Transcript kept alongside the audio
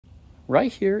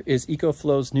Right here is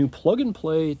EcoFlow's new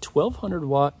plug-and-play 1200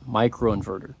 watt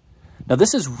microinverter. Now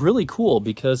this is really cool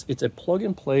because it's a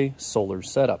plug-and-play solar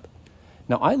setup.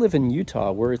 Now I live in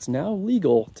Utah where it's now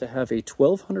legal to have a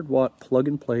 1200 watt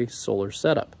plug-and-play solar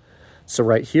setup. So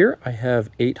right here I have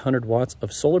 800 watts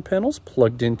of solar panels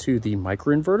plugged into the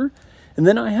microinverter, and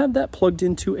then I have that plugged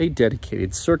into a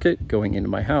dedicated circuit going into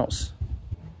my house.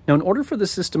 Now, in order for the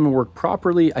system to work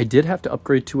properly, I did have to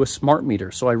upgrade to a smart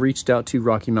meter. So I reached out to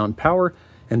Rocky Mountain Power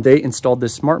and they installed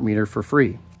this smart meter for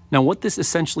free. Now, what this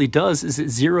essentially does is it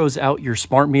zeroes out your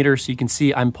smart meter. So you can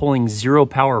see I'm pulling 0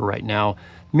 power right now,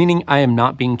 meaning I am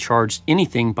not being charged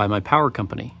anything by my power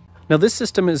company. Now, this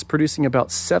system is producing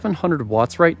about 700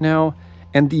 watts right now,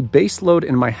 and the base load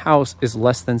in my house is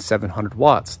less than 700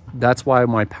 watts. That's why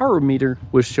my power meter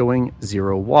was showing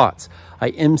 0 watts. I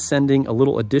am sending a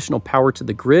little additional power to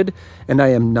the grid, and I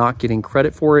am not getting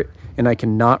credit for it, and I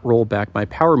cannot roll back my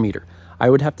power meter. I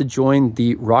would have to join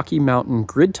the Rocky Mountain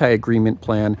grid tie agreement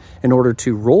plan in order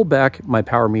to roll back my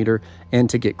power meter and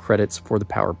to get credits for the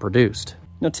power produced.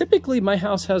 Now, typically my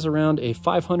house has around a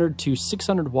 500 to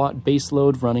 600 watt base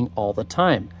load running all the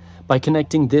time. By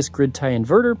connecting this grid tie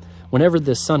inverter, whenever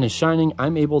the sun is shining,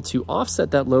 I'm able to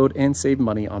offset that load and save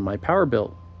money on my power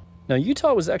bill. Now,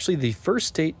 Utah was actually the first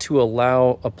state to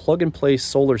allow a plug-and-play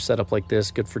solar setup like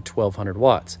this, good for 1200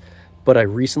 watts. But I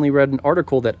recently read an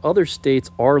article that other states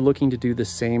are looking to do the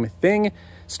same thing,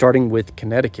 starting with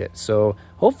Connecticut. So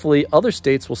hopefully other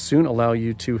states will soon allow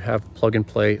you to have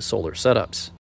plug-and-play solar setups.